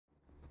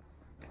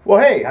Well,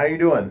 hey, how you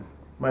doing?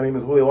 My name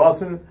is Willie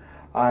Lawson.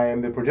 I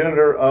am the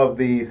progenitor of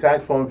the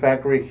Saxophone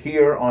Factory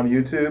here on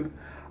YouTube.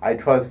 I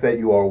trust that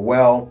you are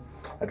well.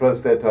 I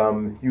trust that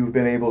you've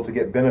been able to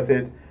get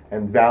benefit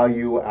and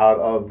value out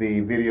of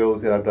the videos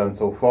that I've done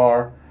so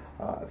far.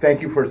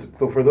 Thank you for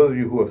those of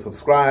you who have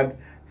subscribed.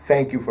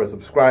 Thank you for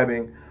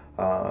subscribing.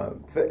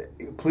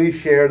 Please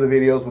share the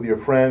videos with your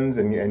friends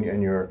and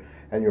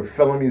your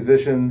fellow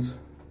musicians.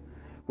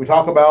 We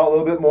talk about a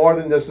little bit more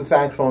than just the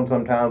saxophone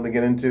sometimes. We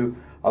get into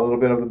a little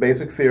bit of the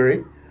basic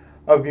theory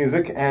of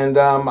music, and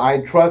I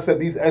trust that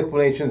these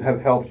explanations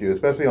have helped you,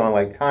 especially on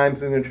like time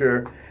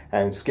signature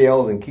and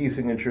scales and key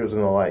signatures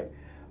and the like.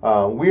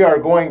 We are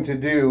going to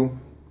do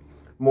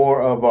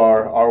more of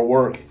our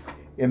work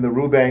in the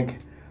Rubank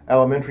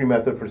elementary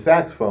method for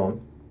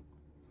saxophone,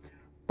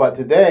 but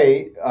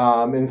today,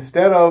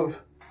 instead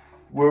of,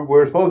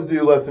 we're supposed to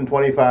do lesson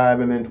 25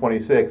 and then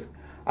 26,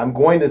 I'm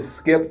going to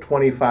skip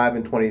 25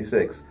 and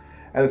 26.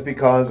 And it's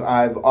because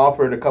I've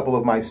offered a couple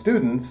of my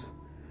students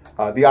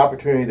the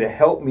opportunity to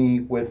help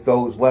me with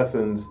those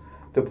lessons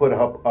to put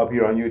up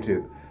here on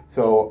YouTube.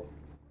 So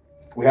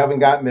we haven't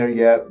gotten there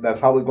yet.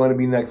 That's probably going to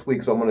be next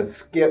week. So I'm going to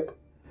skip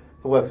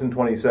the lesson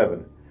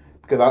 27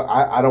 because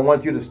I don't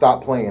want you to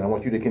stop playing. I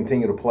want you to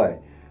continue to play.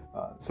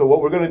 So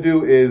what we're going to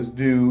do is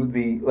do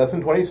the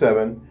lesson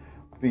 27,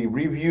 the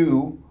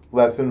review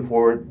lesson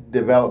for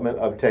development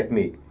of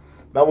technique.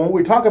 Now, when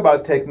we talk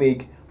about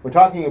technique, we're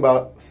talking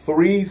about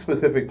three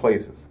specific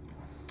places.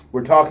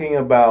 We're talking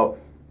about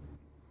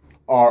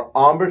our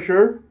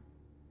embouchure,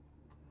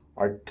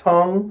 our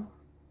tongue,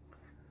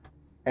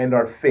 and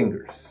our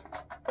fingers.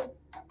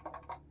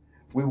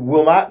 We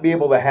will not be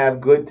able to have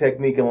good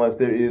technique unless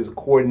there is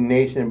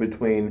coordination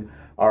between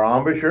our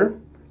embouchure,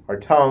 our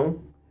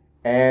tongue,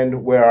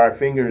 and where our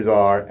fingers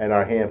are and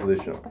our hand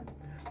position.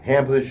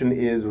 Hand position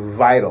is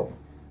vital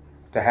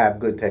to have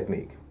good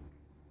technique.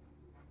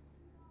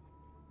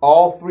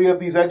 All three of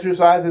these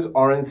exercises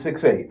are in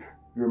 6/8.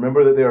 You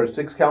remember that there are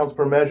 6 counts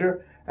per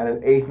measure, and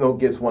an 8th note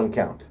gets 1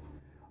 count.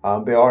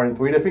 They are in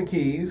 3 different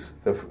keys.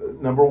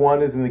 Number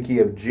 1 is in the key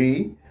of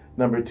G,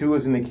 number 2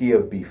 is in the key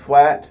of B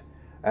flat,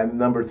 and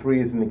number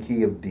 3 is in the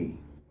key of D.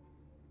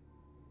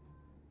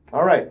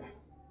 All right.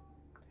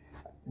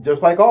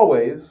 Just like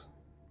always,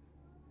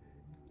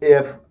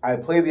 if I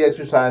play the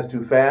exercise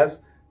too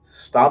fast,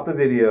 stop the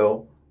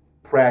video,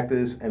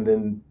 practice, and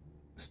then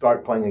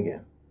start playing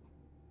again.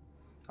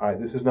 All right,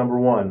 this is number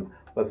 1,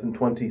 lesson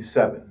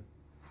 27.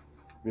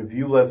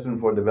 Review lesson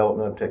for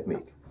development of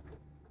technique.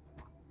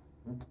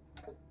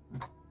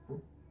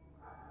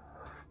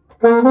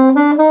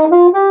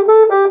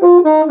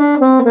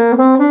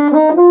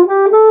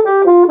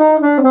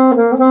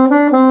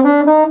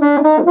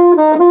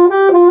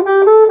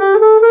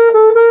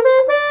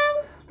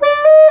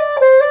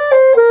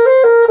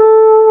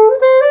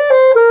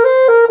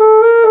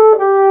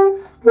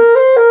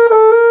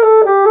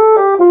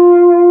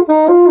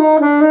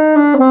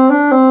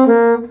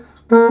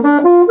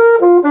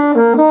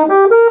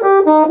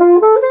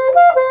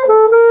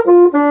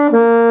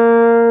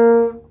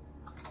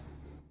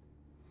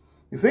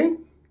 You see,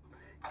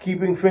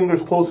 keeping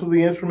fingers close to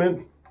the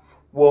instrument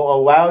will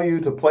allow you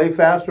to play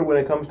faster when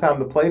it comes time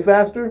to play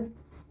faster,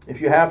 if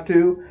you have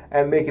to,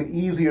 and make it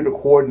easier to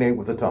coordinate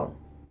with the tongue.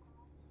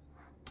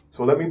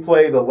 So let me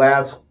play the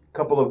last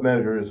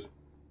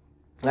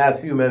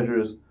few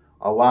measures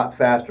a lot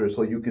faster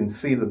so you can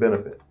see the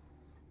benefit.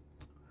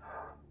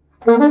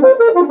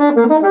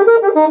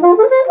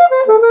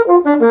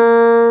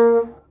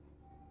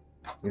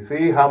 You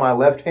see how my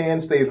left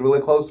hand stays really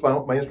close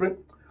to my instrument?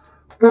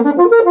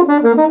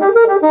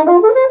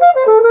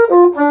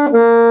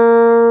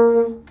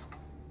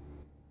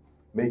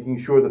 Making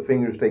sure the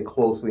fingers stay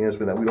close to the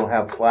instrument, that we don't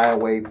have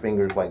flyaway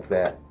fingers like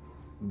that.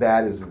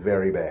 That is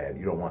very bad.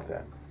 You don't want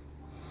that.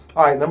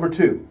 All right, number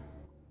 2.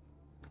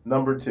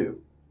 Number 2.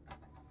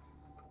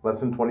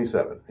 Lesson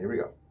 27. Here we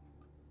go.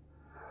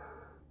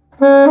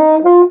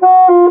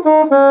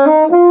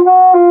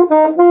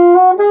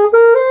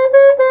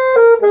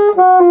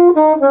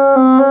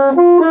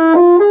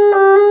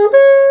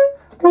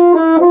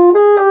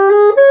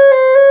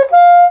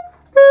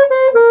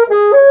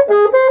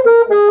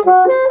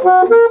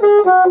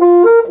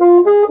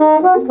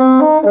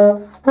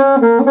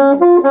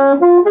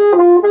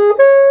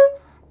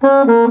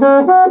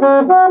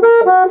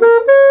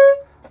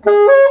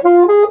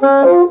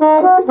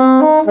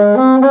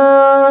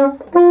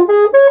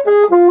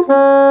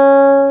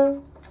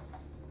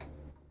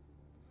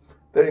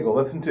 There you go,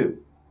 lesson 2.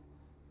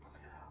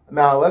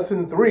 Now,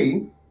 lesson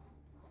 3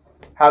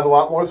 has a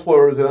lot more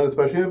slurs in it,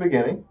 especially in the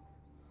beginning.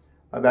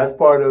 That's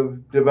part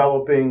of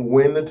developing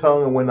when the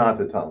tongue and when not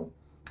the tongue.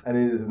 And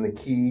it is in the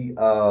key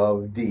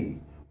of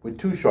D with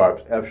 2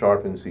 sharps, F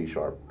sharp and C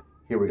sharp.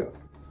 Here we go.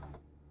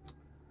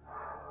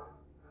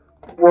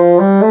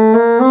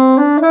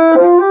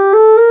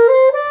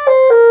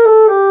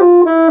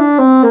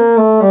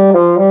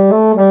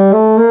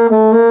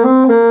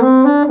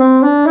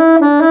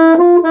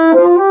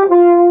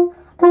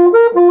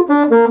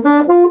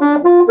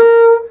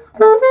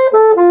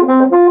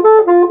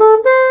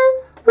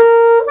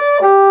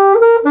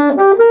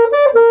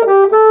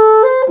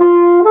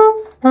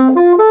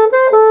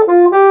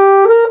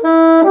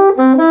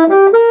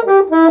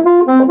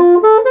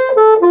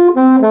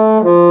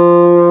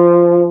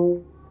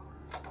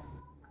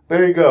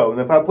 you go.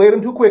 And if I played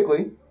them too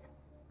quickly,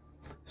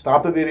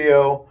 stop the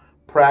video,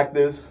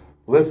 practice,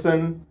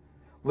 listen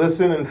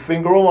and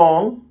finger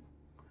along,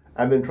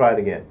 and then try it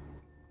again.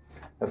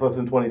 That's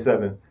lesson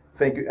 27.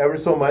 Thank you ever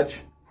so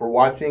much for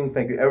watching.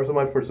 Thank you ever so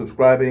much for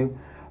subscribing.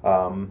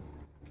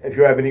 If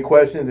you have any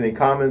questions, any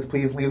comments,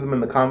 please leave them in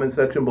the comment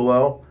section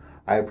below.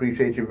 I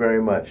appreciate you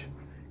very much.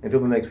 Until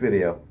the next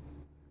video,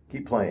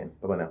 keep playing.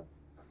 Bye-bye now.